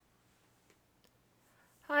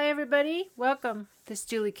Hi, everybody. Welcome. This is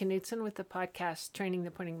Julie Knudsen with the podcast Training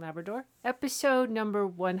the Pointing Labrador, episode number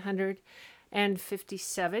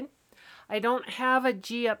 157. I don't have a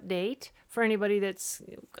G update for anybody that's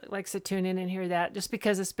likes to tune in and hear that, just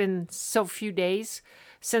because it's been so few days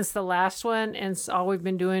since the last one, and all we've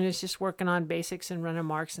been doing is just working on basics and running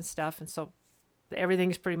marks and stuff, and so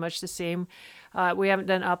everything's pretty much the same. We haven't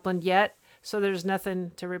done upland yet, so there's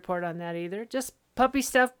nothing to report on that either. Just puppy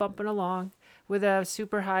stuff bumping along with a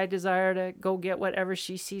super high desire to go get whatever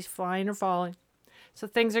she sees flying or falling. So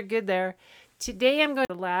things are good there. Today I'm going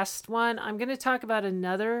to the last one. I'm going to talk about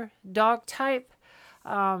another dog type.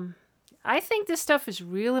 I think this stuff is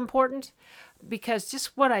real important because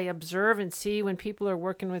just what I observe and see when people are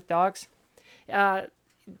working with dogs.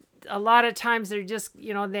 A lot of times they're just,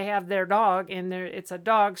 they have their dog and it's a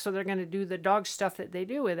dog, so they're going to do the dog stuff that they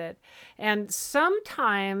do with it. And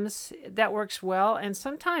sometimes that works well. And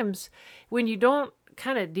sometimes when you don't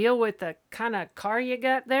kind of deal with the kind of car you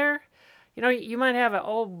got there, you might have an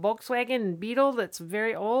old Volkswagen Beetle that's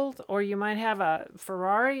very old, or you might have a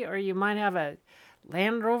Ferrari, or you might have a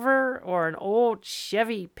Land Rover or an old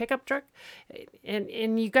Chevy pickup truck,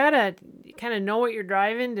 and you gotta kind of know what you're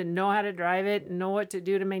driving to know how to drive it, and know what to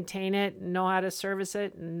do to maintain it, and know how to service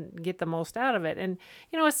it and get the most out of it. And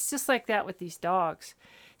it's just like that with these dogs.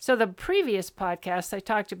 So the previous podcast I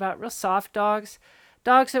talked about real soft dogs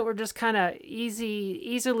that were just kind of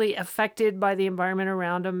easily affected by the environment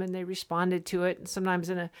around them, and they responded to it, and sometimes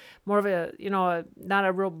in a more of a, not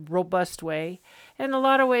a real robust way. And a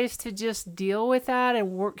lot of ways to just deal with that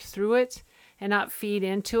and work through it and not feed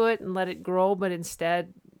into it and let it grow, but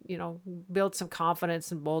instead, build some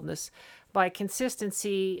confidence and boldness by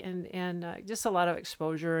consistency and just a lot of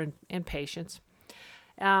exposure and patience.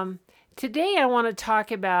 Today I want to talk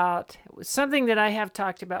about something that I have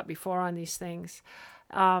talked about before on these things.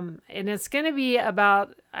 And it's going to be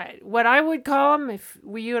about what I would call them, if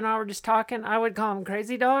you and I were just talking, I would call them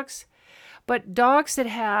crazy dogs. But dogs that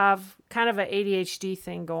have kind of an ADHD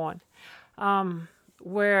thing going,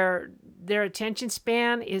 where their attention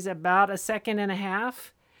span is about a second and a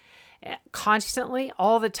half, constantly,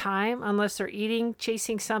 all the time, unless they're eating,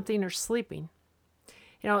 chasing something, or sleeping.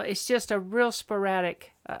 It's just a real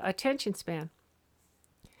sporadic attention span.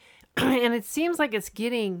 And it seems like it's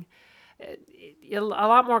getting a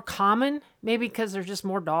lot more common, maybe because there's just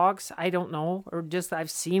more dogs. I don't know, or just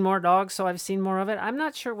I've seen more dogs, so I've seen more of it. I'm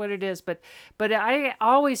not sure what it is, but I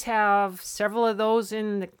always have several of those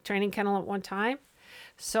in the training kennel at one time.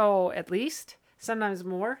 So at least, sometimes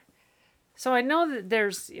more. So I know that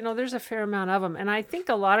there's a fair amount of them. And I think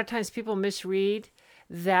a lot of times people misread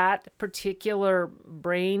that particular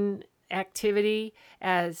brain activity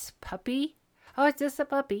as puppy. Oh, it's just a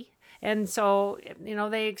puppy. And so,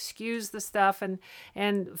 they excuse the stuff and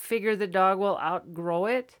figure the dog will outgrow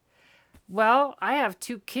it. Well, I have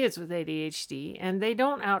 2 kids with ADHD, and they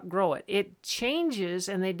don't outgrow it. It changes,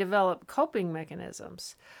 and they develop coping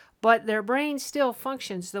mechanisms. But their brain still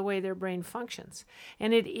functions the way their brain functions.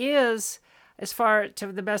 And it is, as far to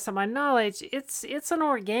the best of my knowledge, it's an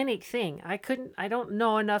organic thing. I don't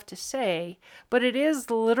know enough to say, but it is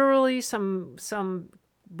literally some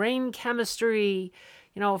brain chemistry,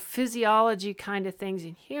 physiology kind of things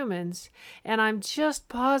in humans. And I'm just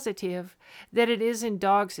positive that it is in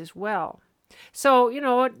dogs as well. So,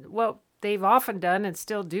 what they've often done and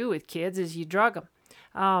still do with kids is you drug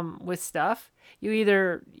them with stuff. You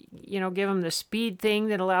either, give them the speed thing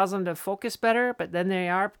that allows them to focus better, but then they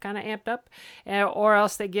are kind of amped up, or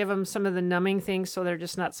else they give them some of the numbing things so they're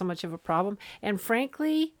just not so much of a problem. And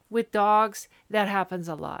frankly, with dogs, that happens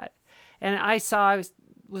a lot. And I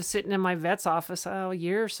was sitting in my vet's office a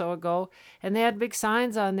year or so ago, and they had big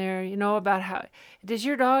signs on there, about how, does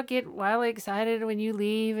your dog get wildly excited when you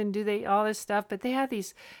leave, and do they all this stuff? But they had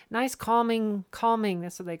these nice calming,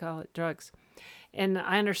 that's what they call it, drugs. And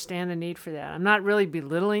I understand the need for that. I'm not really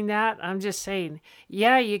belittling that. I'm just saying,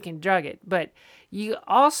 yeah, you can drug it, but you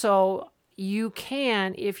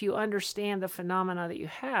can, if you understand the phenomena that you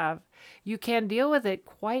have, you can deal with it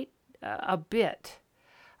quite a bit.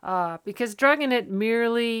 Because drugging it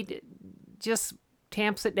merely just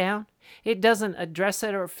tamps it down. It doesn't address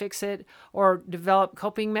it or fix it or develop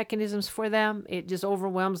coping mechanisms for them. It just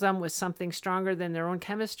overwhelms them with something stronger than their own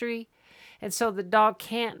chemistry. And so the dog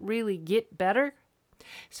can't really get better.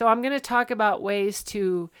 So I'm going to talk about ways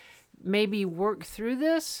to maybe work through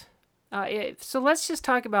this. So let's just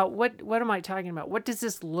talk about what am I talking about? What does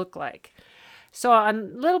this look like? So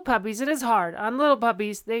on little puppies, it is hard. On little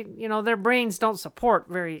puppies, they, their brains don't support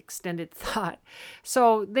very extended thought.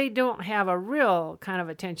 So they don't have a real kind of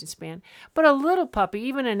attention span. But a little puppy,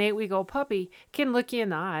 even an 8-week-old puppy, can look you in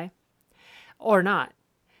the eye or not.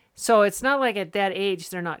 So it's not like at that age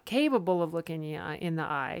they're not capable of looking you in the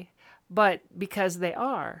eye, but because they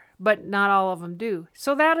are, but not all of them do.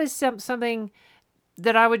 So that is something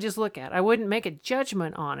that I would just look at. I wouldn't make a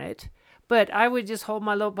judgment on it, but I would just hold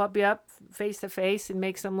my little puppy up face to face and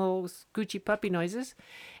make some little scoochie puppy noises.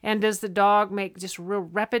 And does the dog make just real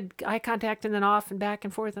rapid eye contact and then off and back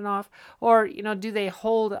and forth and off? Or, do they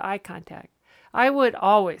hold eye contact? I would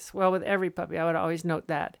always, well, with every puppy, I would always note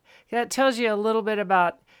that. That tells you a little bit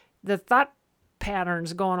about the thought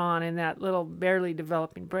patterns going on in that little barely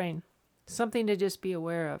developing brain. Something to just be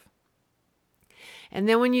aware of. And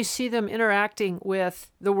then when you see them interacting with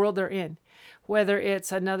the world they're in, whether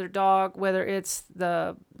it's another dog, whether it's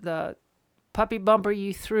the puppy bumper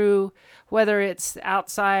you threw, whether it's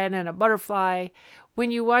outside and a butterfly,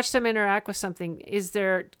 when you watch them interact with something,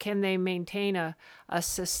 can they maintain a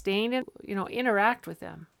sustained, interact with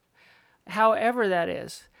them, however that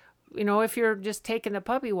is. If you're just taking the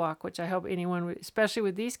puppy walk, which I hope anyone, especially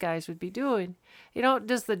with these guys, would be doing,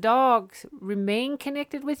 does the dog remain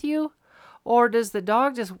connected with you? Or does the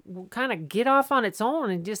dog just kind of get off on its own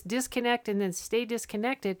and just disconnect and then stay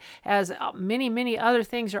disconnected as many, many other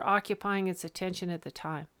things are occupying its attention at the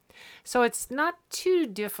time? So it's not too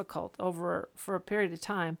difficult for a period of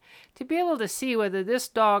time to be able to see whether this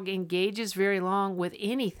dog engages very long with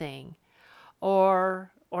anything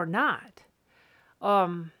or not.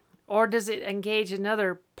 Or does it engage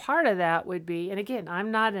another part of that would be, and again, I'm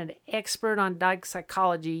not an expert on dog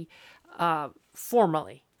psychology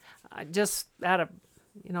formally. Just out of,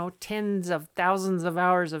 tens of thousands of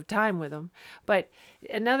hours of time with them. But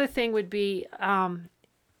another thing would be kind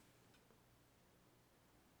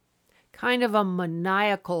of a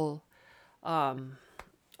maniacal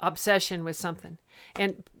obsession with something.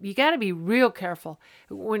 And you got to be real careful.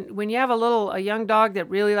 When you have a young dog that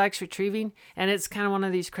really likes retrieving, and it's kind of one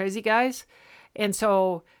of these crazy guys. And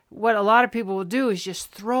so what a lot of people will do is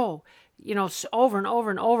just throw, over and over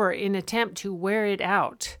and over in an attempt to wear it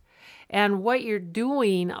out. And what you're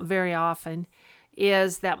doing very often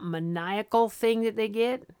is that maniacal thing that they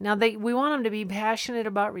get. Now, we want them to be passionate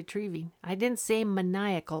about retrieving. I didn't say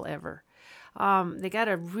maniacal ever. They got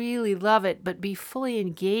to really love it, but be fully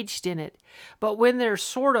engaged in it. But when their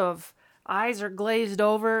sort of eyes are glazed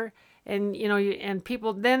over and, and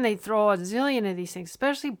people, then they throw a zillion of these things,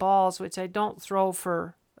 especially balls, which I don't throw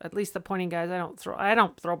for, at least the pointing guys. I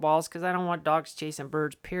don't throw balls because I don't want dogs chasing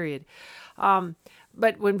birds, period.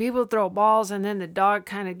 But when people throw balls and then the dog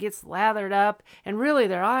kind of gets lathered up, and really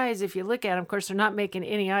their eyes, if you look at them, of course, they're not making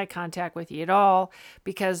any eye contact with you at all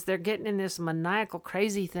because they're getting in this maniacal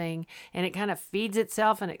crazy thing and it kind of feeds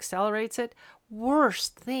itself and accelerates it.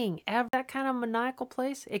 Worst thing ever, that kind of maniacal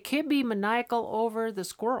place. It could be maniacal over the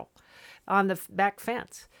squirrel on the back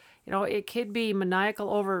fence. It could be maniacal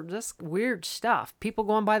over this weird stuff. People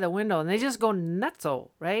going by the window and they just go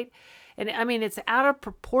nutso, right? And I mean, it's out of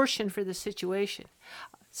proportion for the situation.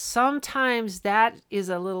 Sometimes that is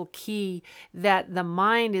a little key, that the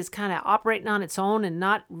mind is kind of operating on its own and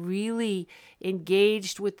not really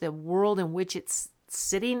engaged with the world in which it's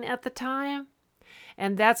sitting at the time.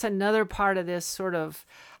 And that's another part of this sort of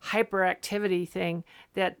hyperactivity thing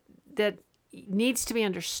that needs to be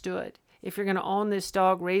understood if you're going to own this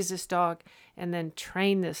dog, raise this dog, and then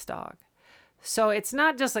train this dog. So it's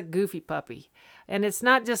not just a goofy puppy. And it's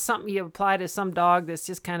not just something you apply to some dog that's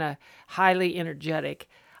just kind of highly energetic.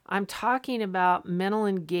 I'm talking about mental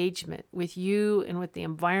engagement with you and with the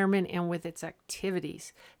environment and with its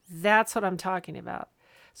activities. That's what I'm talking about.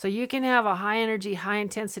 So you can have a high energy, high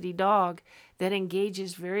intensity dog that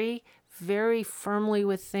engages very, very firmly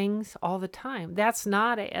with things all the time. That's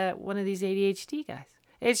not one of these ADHD guys.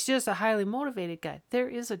 It's just a highly motivated guy. There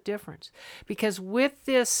is a difference because with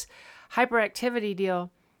this hyperactivity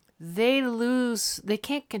deal, they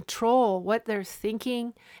can't control what they're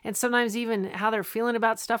thinking and sometimes even how they're feeling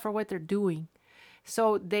about stuff or what they're doing.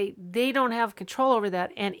 So they don't have control over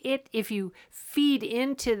that. And if you feed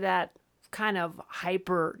into that kind of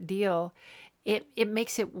hyper deal, it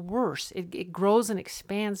makes it worse. It grows and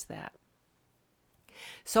expands that.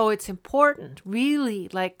 So it's important, really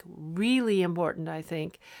important, I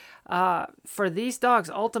think, for these dogs'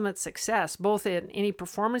 ultimate success, both in any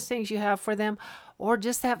performance things you have for them or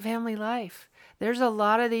just that family life. There's a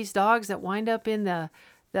lot of these dogs that wind up in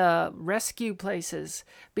the rescue places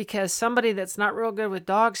because somebody that's not real good with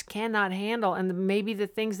dogs cannot handle, and maybe the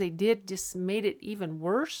things they did just made it even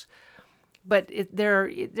worse. But they're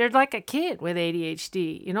like a kid with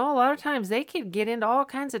ADHD. A lot of times they could get into all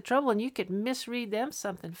kinds of trouble and you could misread them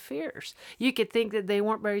something fierce. You could think that they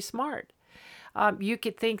weren't very smart. You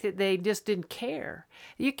could think that they just didn't care.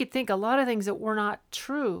 You could think a lot of things that were not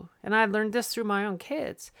true. And I learned this through my own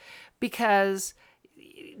kids, because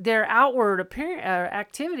their outward appearance,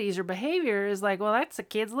 activities or behavior is like, well, that's a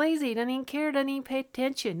kid's lazy, doesn't even care, doesn't even pay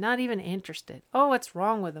attention, not even interested. Oh, what's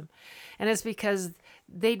wrong with them? And it's because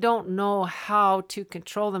they don't know how to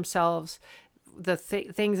control themselves, the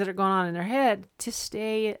things that are going on in their head, to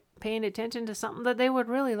stay paying attention to something that they would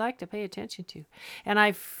really like to pay attention to. And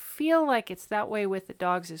I feel like it's that way with the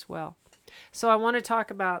dogs as well. So I want to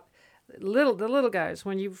talk about the little guys.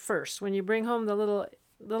 When you bring home the little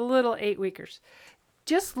 8-weekers,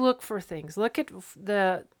 just look for things. Look at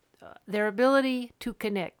their ability to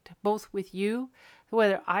connect, both with you,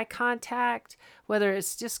 whether eye contact, whether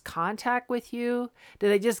it's just contact with you. Do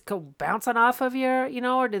they just go bouncing off of you,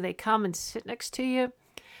 or do they come and sit next to you?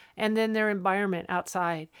 And then their environment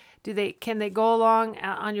outside. Can they go along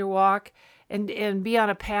on your walk and be on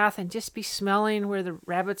a path and just be smelling where the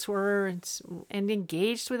rabbits were and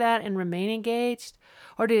engaged with that and remain engaged?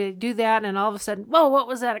 Or do they do that and all of a sudden, whoa, what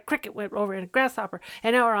was that? A cricket went over and a grasshopper.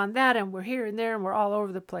 And now we're on that and we're here and there and we're all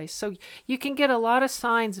over the place. So you can get a lot of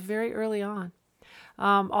signs very early on.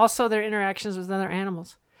 Also, their interactions with other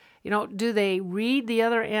animals. Do they read the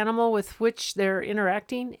other animal with which they're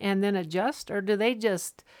interacting and then adjust? Or do they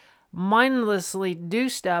just mindlessly do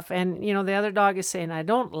stuff and, the other dog is saying, I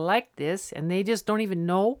don't like this, and they just don't even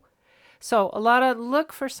know? So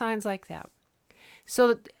look for signs like that. So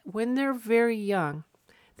that when they're very young,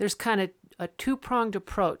 there's kind of a two-pronged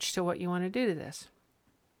approach to what you want to do to this.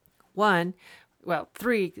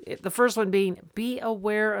 Three. The first one being, be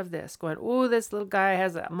aware of this. Going, oh, this little guy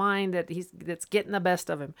has a mind that's getting the best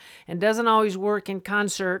of him and doesn't always work in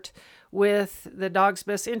concert with the dog's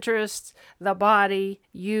best interests, the body,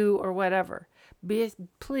 you, or whatever.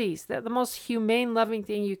 Please, the most humane, loving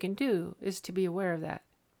thing you can do is to be aware of that.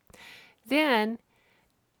 Then,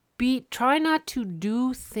 try not to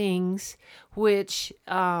do things which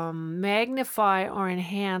magnify or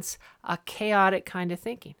enhance a chaotic kind of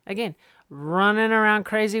thinking. Again, running around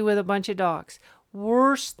crazy with a bunch of dogs.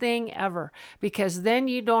 Worst thing ever, because then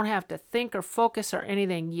you don't have to think or focus or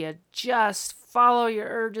anything. You just follow your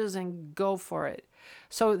urges and go for it.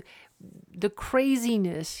 So the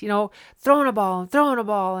craziness, throwing a ball,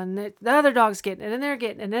 and the other dog's getting it, and they're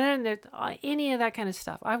getting it, and then any of that kind of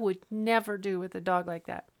stuff, I would never do with a dog like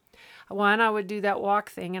that. I would do that walk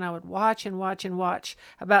thing, and I would watch and watch and watch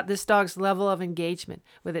about this dog's level of engagement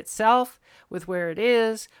with itself, with where it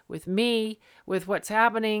is, with me, with what's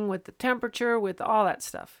happening, with the temperature, with all that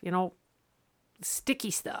stuff,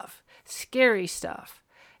 sticky stuff, scary stuff.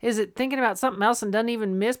 Is it thinking about something else and doesn't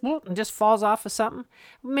even miss and just falls off of something?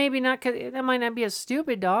 Maybe not, because that might not be a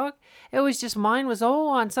stupid dog. It was just mine was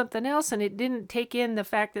on something else, and it didn't take in the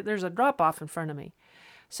fact that there's a drop off in front of me.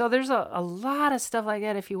 So there's a lot of stuff like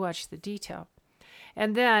that if you watch the detail.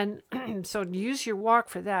 And then, so use your walk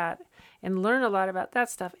for that and learn a lot about that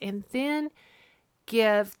stuff. And then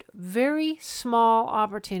give very small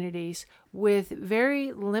opportunities with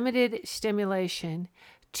very limited stimulation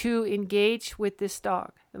to engage with this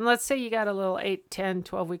dog. And let's say you got a little 8, 10,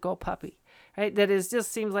 12-week-old puppy, right? That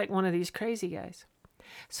just seems like one of these crazy guys.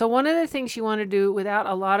 So one of the things you want to do without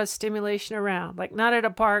a lot of stimulation around, like not at a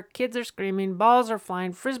park, kids are screaming, balls are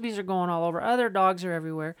flying, frisbees are going all over, other dogs are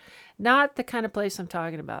everywhere. Not the kind of place I'm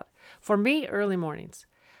talking about. For me, early mornings.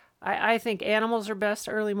 I think animals are best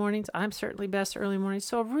early mornings. I'm certainly best early mornings.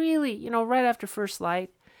 So really, right after first light,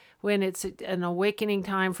 when it's an awakening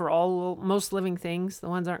time for most living things, the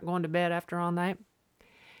ones aren't going to bed after all night.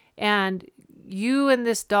 And you and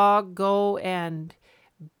this dog go and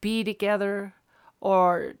be together,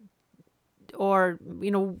 or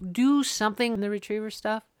do something, the retriever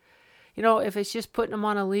stuff. If it's just putting them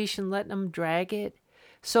on a leash and letting them drag it,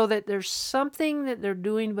 so that there's something that they're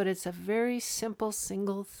doing, but it's a very simple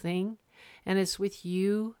single thing, and it's with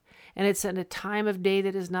you, and it's at a time of day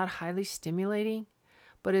that is not highly stimulating,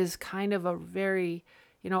 but is kind of a very,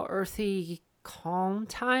 earthy, calm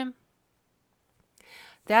time.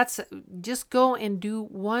 That's just go and do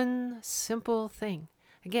one simple thing.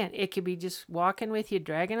 Again, it could be just walking with you,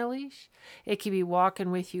 dragging a leash. It could be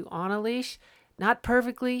walking with you on a leash, not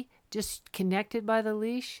perfectly, just connected by the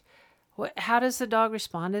leash. How does the dog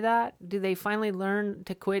respond to that? Do they finally learn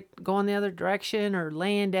to quit going the other direction, or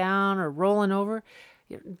laying down, or rolling over?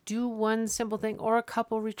 Do one simple thing, or a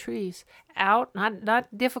couple retrieves. Out,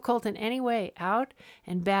 not difficult in any way. Out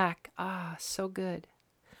and back. So good.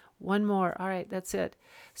 One more. All right, that's it.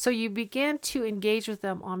 So you begin to engage with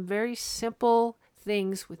them on very simple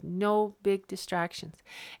things with no big distractions.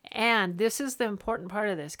 And this is the important part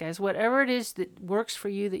of this, guys. Whatever it is that works for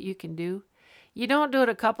you that you can do, You don't do it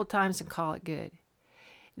a couple times and call it good.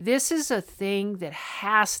 This is a thing that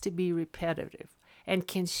has to be repetitive and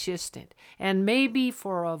consistent, and maybe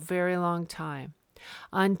for a very long time,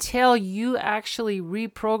 until you actually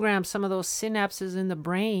reprogram some of those synapses in the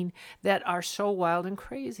brain that are so wild and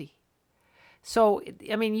crazy. So,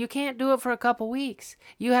 I mean, you can't do it for a couple weeks.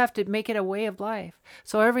 You have to make it a way of life.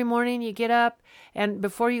 So every morning you get up, and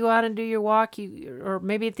before you go out and do your walk, or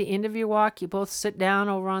maybe at the end of your walk, you both sit down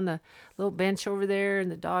over on the little bench over there,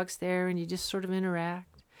 and the dog's there, and you just sort of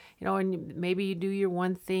interact, and maybe you do your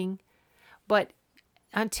one thing. But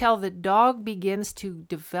until the dog begins to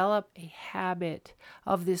develop a habit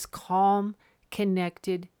of this calm,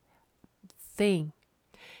 connected thing.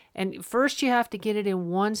 And first you have to get it in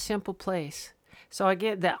one simple place. So I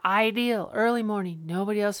get the ideal early morning,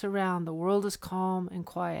 nobody else around, the world is calm and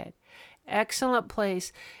quiet. Excellent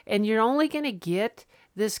place. And you're only going to get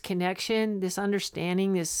this connection, this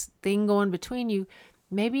understanding, this thing going between you,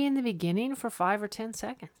 maybe in the beginning for 5 or 10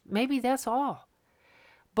 seconds. Maybe that's all.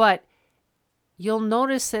 But you'll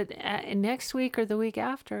notice that next week or the week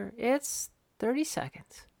after, it's 30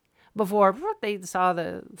 seconds before they saw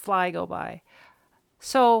the fly go by.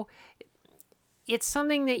 So it's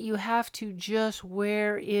something that you have to just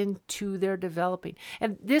wear into their developing.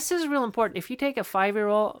 And this is real important. If you take a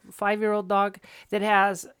 5-year-old dog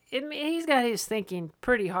that he's got his thinking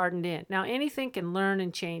pretty hardened in. Now, anything can learn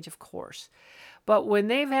and change, of course. But when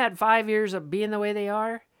they've had 5 years of being the way they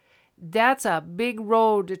are, that's a big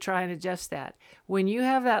road to try and adjust that. When you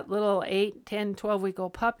have that little 8, 10,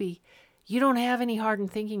 12-week-old puppy, you don't have any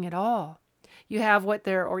hardened thinking at all. You have what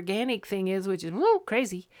their organic thing is, which is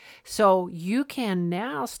crazy. So you can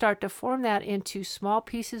now start to form that into small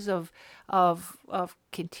pieces of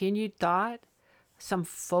continued thought, some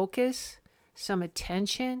focus, some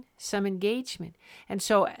attention, some engagement. And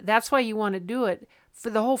so that's why you want to do it for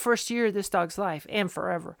the whole first year of this dog's life and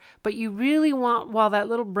forever. But you really want, while that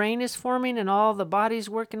little brain is forming and all the body's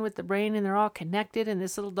working with the brain and they're all connected and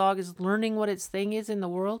this little dog is learning what its thing is in the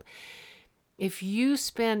world, if you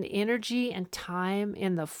spend energy and time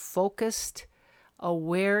in the focused,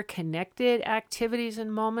 aware, connected activities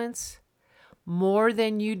and moments more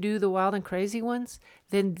than you do the wild and crazy ones,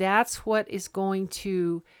 then that's what is going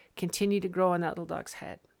to continue to grow in that little dog's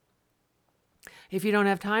head. If you don't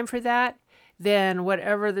have time for that, then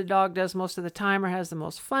whatever the dog does most of the time or has the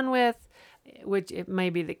most fun with, which it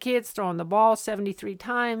may be the kids throwing the ball 73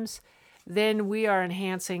 times, then we are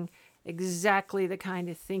enhancing exactly the kind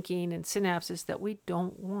of thinking and synapses that we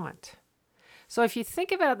don't want. So if you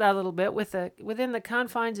think about that a little bit within the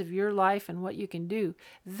confines of your life and what you can do,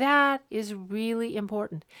 that is really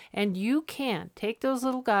important. And you can take those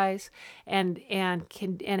little guys and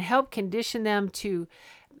help condition them to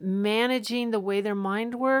managing the way their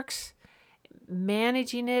mind works,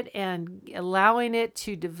 managing it and allowing it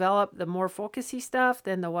to develop the more focusy stuff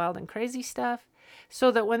than the wild and crazy stuff. So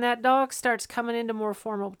that when that dog starts coming into more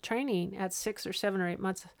formal training at 6 or 7 or 8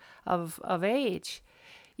 months of age,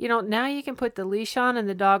 now you can put the leash on and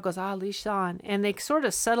the dog goes, leash on. And they sort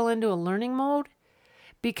of settle into a learning mode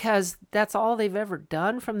because that's all they've ever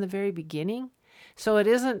done from the very beginning. So it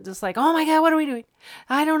isn't just like, oh my God, what are we doing?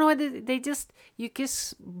 I don't know. You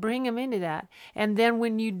just bring them into that. And then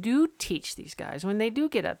when you do teach these guys, when they do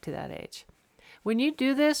get up to that age, when you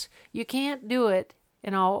do this, you can't do it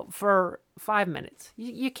for 5 minutes.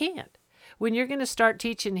 You can't. When you're going to start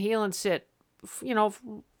teaching heel and sit,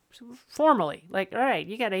 formally, like, all right,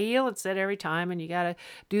 you got to heel and sit every time, and you got to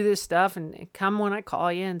do this stuff, and come when I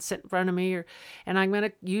call you and sit in front of me, and I'm going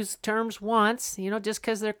to use terms once, just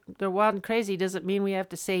because they're wild and crazy doesn't mean we have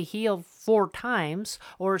to say heel 4 times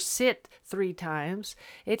or sit 3 times.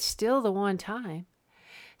 It's still the one time.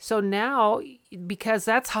 So now, because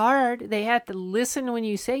that's hard, they have to listen when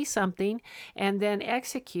you say something and then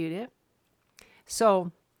execute it.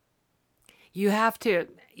 So you can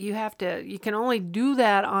only do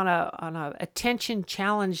that on a attention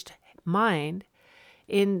challenged mind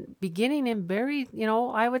beginning in very,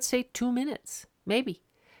 I would say 2 minutes, maybe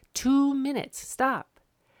 2 minutes, stop.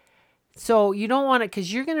 So you don't want to,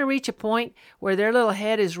 because you're going to reach a point where their little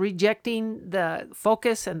head is rejecting the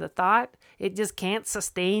focus and the thought. It just can't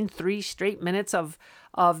sustain 3 straight minutes of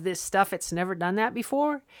this stuff. It's never done that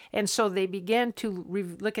before. And so they begin to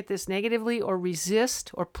look at this negatively or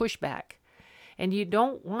resist or push back. And you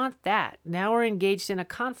don't want that. Now we're engaged in a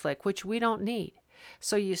conflict, which we don't need.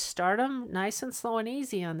 So you start them nice and slow and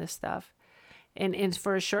easy on this stuff. And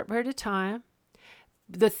for a short period of time.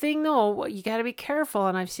 The thing, though, you got to be careful,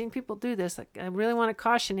 and I've seen people do this. I really want to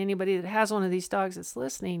caution anybody that has one of these dogs that's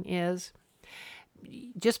listening is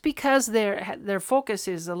just because their focus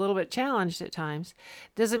is a little bit challenged at times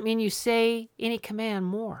doesn't mean you say any command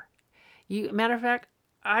more. Matter of fact,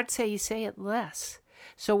 I'd say you say it less.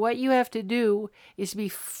 So what you have to do is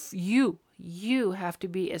you have to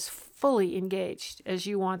be as fully engaged as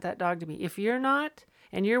you want that dog to be. If you're not,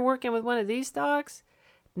 and you're working with one of these dogs,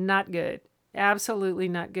 not good. Absolutely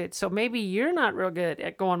not good. So maybe you're not real good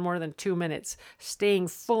at going more than 2 minutes, staying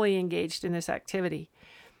fully engaged in this activity.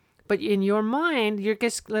 But in your mind,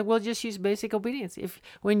 we'll just use basic obedience. If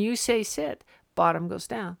when you say sit, bottom goes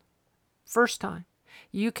down. First time.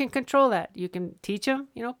 You can control that. You can teach them,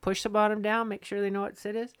 push the bottom down, make sure they know what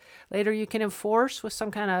sit is. Later, you can enforce with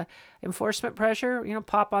some kind of enforcement pressure,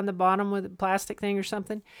 pop on the bottom with a plastic thing or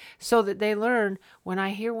something, so that they learn when I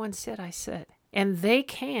hear one sit, I sit. And they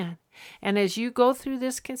can. And as you go through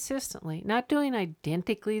this consistently, not doing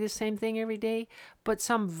identically the same thing every day, but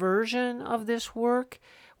some version of this work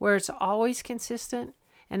where it's always consistent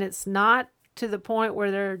and it's not to the point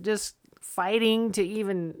where they're just fighting to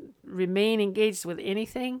even remain engaged with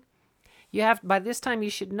anything. By this time, you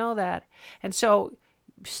should know that. And so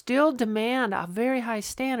still demand a very high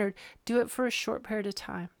standard. Do it for a short period of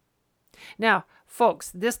time. Now,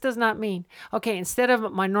 folks, this does not mean, okay, instead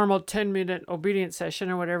of my normal 10-minute obedience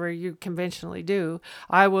session or whatever you conventionally do,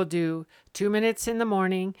 I will do 2 minutes in the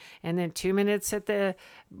morning and then 2 minutes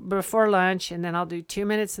before lunch, and then I'll do 2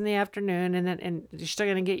 minutes in the afternoon, and you're still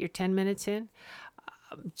going to get your 10 minutes in.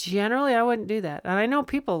 Generally, I wouldn't do that. And I know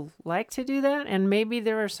people like to do that, and maybe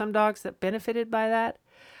there are some dogs that benefited by that.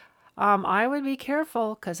 I would be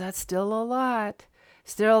careful because that's still a lot.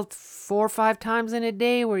 Still 4 or 5 times in a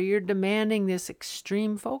day where you're demanding this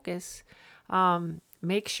extreme focus.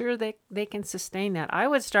 Make sure that they can sustain that. I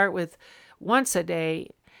would start with once a day,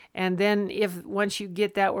 and then once you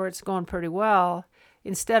get that where it's going pretty well,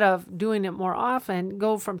 instead of doing it more often,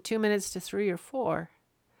 go from 2 minutes to 3 or 4.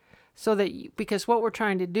 So that because what we're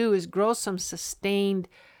trying to do is grow some sustained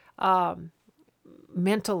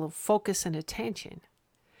mental focus and attention.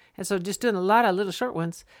 And so just doing a lot of little short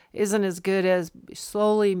ones isn't as good as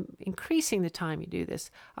slowly increasing the time you do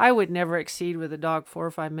this. I would never exceed with a dog 4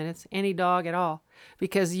 or 5 minutes, any dog at all,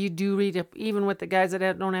 because you do even with the guys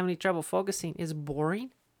that don't have any trouble focusing, is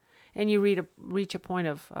boring. And you reach a point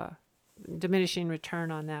of diminishing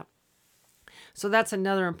return on that. So that's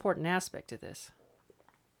another important aspect of this.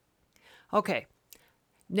 Okay,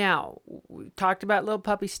 now we've talked about little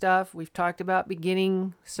puppy stuff. We've talked about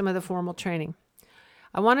beginning some of the formal training.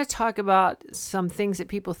 I want to talk about some things that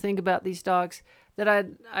people think about these dogs that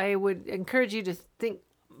I would encourage you to think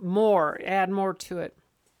more, add more to it.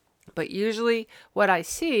 But usually what I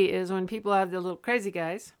see is when people have the little crazy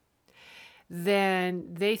guys, then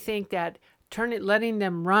they think that letting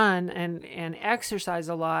them run and exercise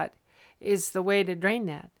a lot is the way to drain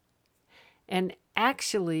that. And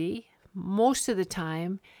actually, most of the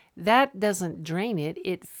time, that doesn't drain it,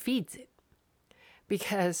 it feeds it.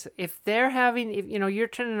 Because if you're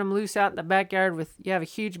turning them loose out in the backyard you have a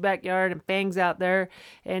huge backyard and bangs out there,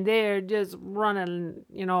 and they're just running,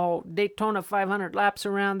 Daytona 500 laps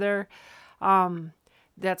around there,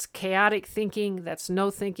 that's chaotic thinking, that's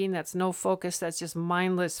no thinking, that's no focus, that's just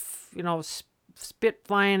mindless, spit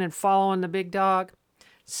flying and following the big dog,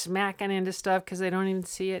 smacking into stuff because they don't even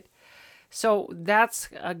see it. So that's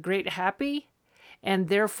a great happy, and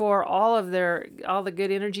therefore all the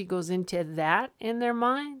good energy goes into that in their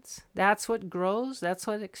minds. That's what grows. That's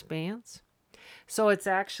what expands. So it's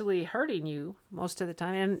actually hurting you most of the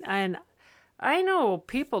time. And I know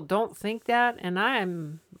people don't think that, and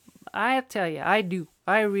I tell you, I do.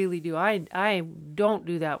 I really do. I don't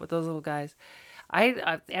do that with those little guys.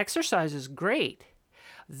 Exercise is great.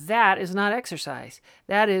 That is not exercise.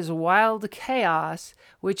 That is wild chaos,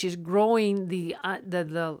 which is growing the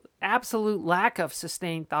absolute lack of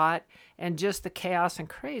sustained thought and just the chaos and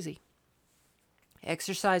crazy.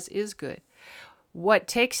 Exercise is good. What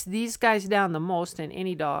takes these guys down the most in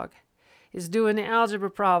any dog is doing the algebra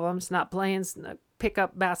problems, not playing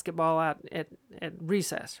pick-up basketball out at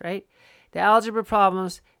recess, right? The algebra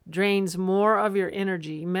problems drains more of your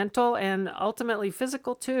energy, mental and ultimately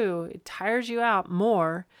physical too. It tires you out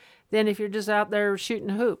more than if you're just out there shooting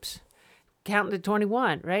hoops, counting to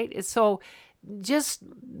 21, right? It's so just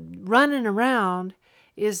running around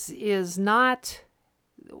is not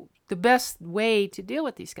the best way to deal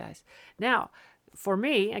with these guys. Now, for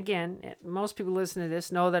me, again, most people listening to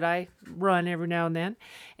this know that I run every now and then.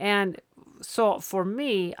 And so for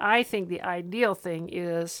me, I think the ideal thing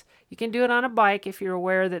is you can do it on a bike if you're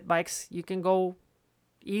aware that bikes, you can go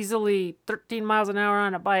easily 13 miles an hour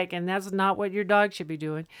on a bike, and that's not what your dog should be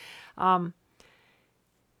doing.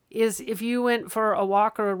 Is if you went for a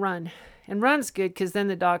walk or a run, And run's good because then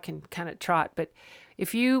the dog can kind of trot. But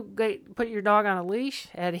if you put your dog on a leash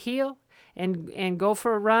at a heel and go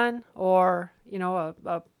for a run, or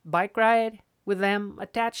a bike ride with them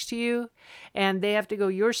attached to you, and they have to go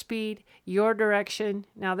your speed, your direction.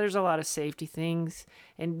 Now there's a lot of safety things,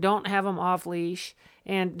 and don't have them off leash,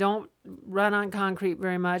 and don't run on concrete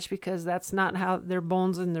very much because that's not how their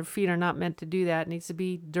bones and their feet are not meant to do that. It needs to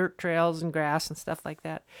be dirt trails and grass and stuff like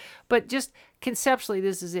that. But just conceptually,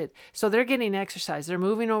 this is it. So they're getting exercise. They're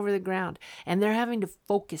moving over the ground, and they're having to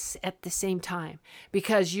focus at the same time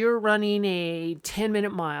because you're running a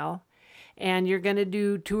 10-minute mile, and you're going to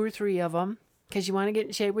do 2 or 3 of them because you want to get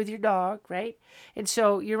in shape with your dog, right? And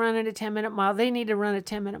so you're running a 10-minute mile. They need to run a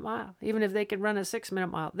 10-minute mile. Even if they could run a 6-minute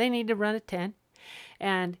mile, they need to run a 10.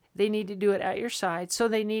 And they need to do it at your side. So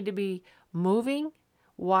they need to be moving,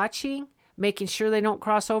 watching, making sure they don't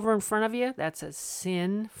cross over in front of you. That's a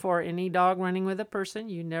sin for any dog running with a person.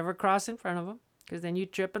 You never cross in front of them because then you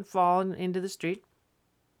trip and fall into the street.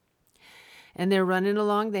 And they're running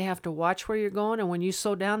along. They have to watch where you're going. And when you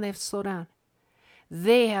slow down, they have to slow down.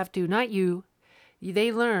 They have to, not you.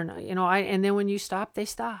 They learn, and then when you stop, they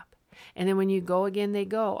stop. And then when you go again, they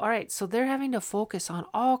go. All right, so they're having to focus on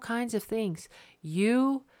all kinds of things.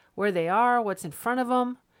 You, where they are, what's in front of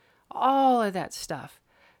them, all of that stuff.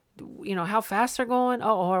 How fast they're going.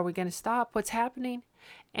 Oh, are we going to stop? What's happening?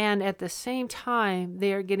 And at the same time,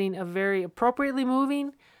 they are getting a very appropriately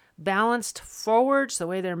moving, balanced forwards, the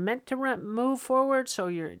way they're meant to move forward. So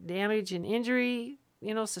your damage and injury,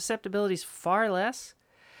 susceptibility is far less.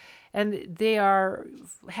 And they are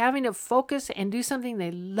having to focus and do something they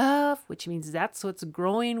love, which means that's what's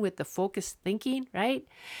growing with the focused thinking, right?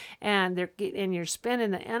 And you're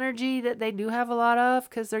spending the energy that they do have a lot of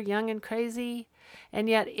because they're young and crazy. And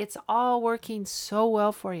yet it's all working so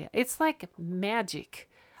well for you. It's like magic.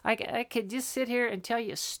 I could just sit here and tell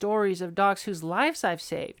you stories of dogs whose lives I've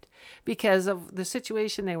saved because of the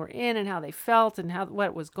situation they were in and how they felt and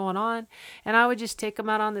what was going on. And I would just take them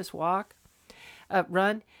out on this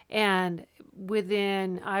run, and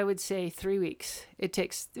within, I would say, 3 weeks, they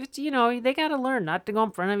got to learn not to go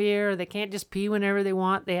in front of you, or they can't just pee whenever they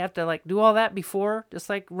want. They have to do all that before, just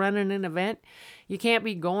like running an event. You can't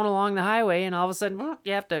be going along the highway and all of a sudden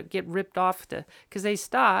you have to get ripped off because they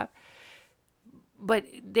stop. But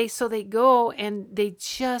they go and they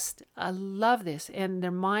just love this, and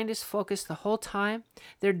their mind is focused the whole time.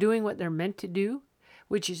 They're doing what they're meant to do,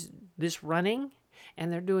 which is this running.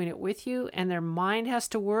 And they're doing it with you, and their mind has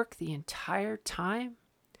to work the entire time.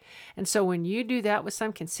 And so when you do that with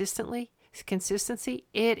some consistency,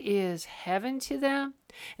 it is heaven to them.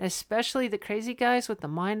 And especially the crazy guys with the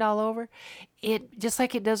mind all over, it just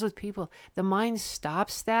like it does with people, the mind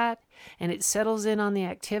stops that and it settles in on the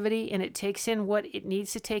activity and it takes in what it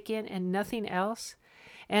needs to take in and nothing else.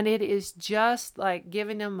 And it is just like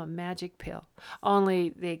giving them a magic pill. Only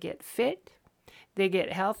they get fit, they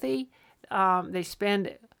get healthy, they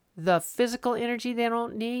spend the physical energy they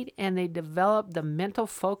don't need, and they develop the mental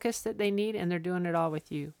focus that they need, and they're doing it all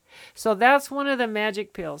with you. So that's one of the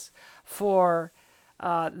magic pills for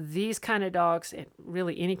these kind of dogs, and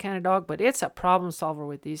really any kind of dog, but it's a problem solver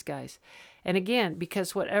with these guys. And again,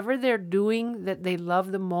 because whatever they're doing that they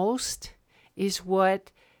love the most is what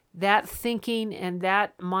that thinking and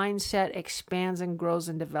that mindset expands and grows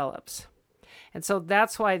and develops. And so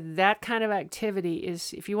that's why that kind of activity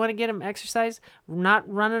is, if you want to get them exercise, not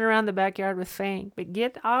running around the backyard with Fang, but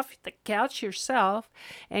get off the couch yourself.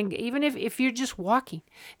 And even if you're just walking,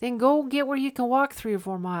 then go get where you can walk 3 or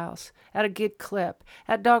 4 miles at a good clip.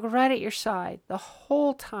 That dog right at your side the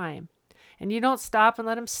whole time. And you don't stop and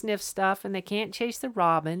let them sniff stuff, and they can't chase the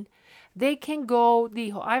robin. They can go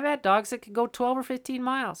I've had dogs that could go 12 or 15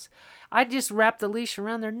 miles. I just wrap the leash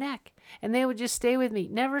around their neck, and they would just stay with me.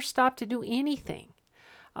 Never stop to do anything.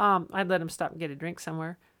 I'd let them stop and get a drink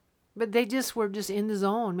somewhere. But they just were just in the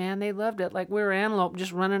zone, man. They loved it. Like we were antelope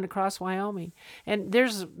just running across Wyoming. And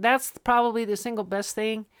that's probably the single best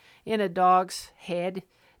thing in a dog's head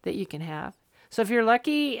that you can have. So if you're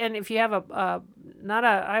lucky, and if you have I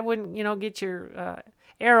wouldn't, get your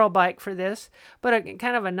aero bike for this, but a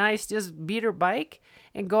kind of a nice just beater bike,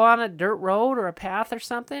 and go on a dirt road or a path or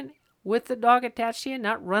something with the dog attached to you,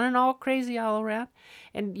 not running all crazy all around,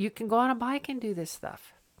 and you can go on a bike and do this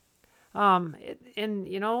stuff.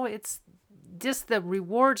 It's just the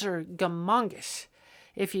rewards are humongous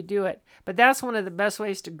if you do it. But that's one of the best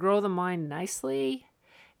ways to grow the mind nicely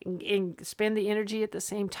and spend the energy at the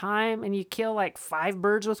same time, and you kill like 5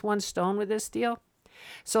 birds with 1 stone with this deal.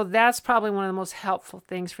 So that's probably one of the most helpful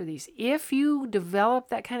things for these. If you develop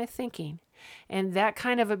that kind of thinking and that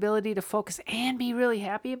kind of ability to focus and be really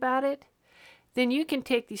happy about it, then you can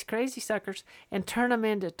take these crazy suckers and turn them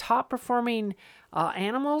into top performing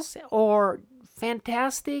animals or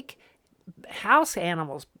fantastic house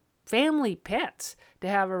animals, family pets to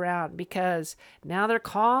have around, because now they're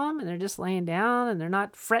calm and they're just laying down and they're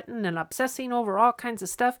not fretting and obsessing over all kinds of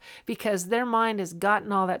stuff because their mind has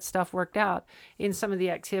gotten all that stuff worked out in some of the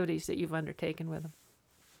activities that you've undertaken with them.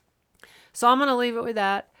 So I'm going to leave it with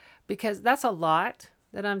that because that's a lot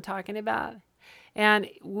that I'm talking about. And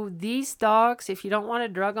these dogs, if you don't want to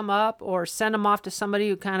drug them up or send them off to somebody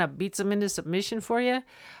who kind of beats them into submission for you,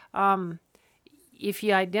 if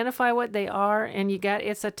you identify what they are and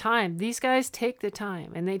it's a time. These guys take the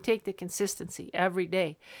time and they take the consistency every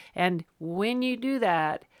day. And when you do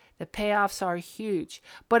that, the payoffs are huge.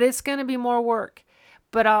 But it's going to be more work.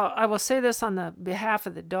 But I will say this on the behalf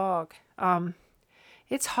of the dog.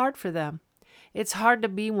 It's hard for them. It's hard to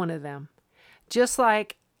be one of them. Just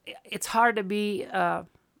like it's hard to be a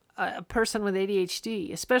person with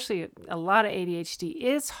ADHD, especially a lot of ADHD.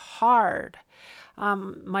 It's hard.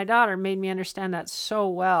 My daughter made me understand that so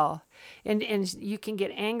well. And you can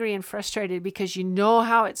get angry and frustrated because you know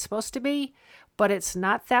how it's supposed to be, but it's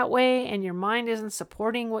not that way, and your mind isn't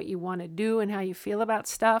supporting what you want to do and how you feel about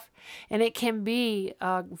stuff. And it can be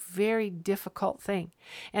a very difficult thing.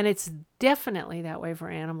 And it's definitely that way for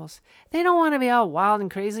animals. They don't want to be all wild and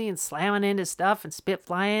crazy and slamming into stuff and spit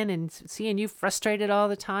flying and seeing you frustrated all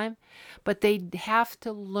the time. But they have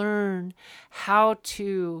to learn how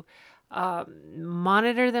to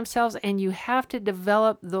monitor themselves, and you have to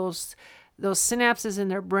develop those synapses in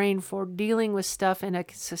their brain for dealing with stuff in a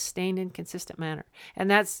sustained and consistent manner.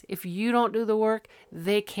 And that's, if you don't do the work,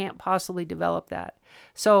 they can't possibly develop that.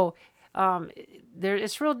 So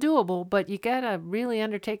it's real doable, but you got to really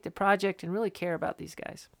undertake the project and really care about these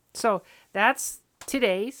guys. So that's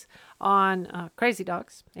today's on Crazy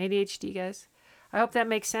Dogs, ADHD guys. I hope that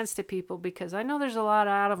makes sense to people because I know there's a lot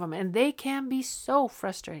out of them and they can be so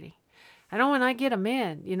frustrating. I know when I get them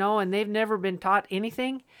in, and they've never been taught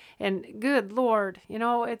anything, and good Lord,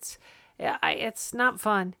 it's not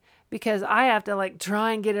fun because I have to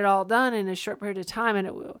try and get it all done in a short period of time.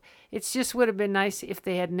 And it's just would have been nice if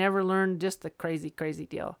they had never learned just the crazy, crazy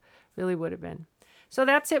deal. Really would have been. So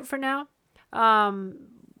that's it for now.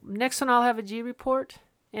 Next one, I'll have a G report,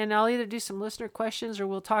 and I'll either do some listener questions or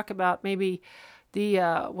we'll talk about maybe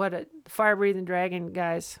the fire-breathing dragon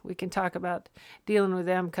guys. We can talk about dealing with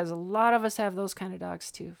them because a lot of us have those kind of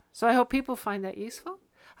dogs too. So I hope people find that useful.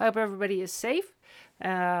 I hope everybody is safe.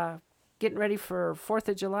 Getting ready for 4th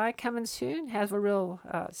of July coming soon. Have a real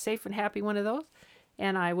safe and happy one of those.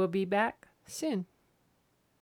 And I will be back soon.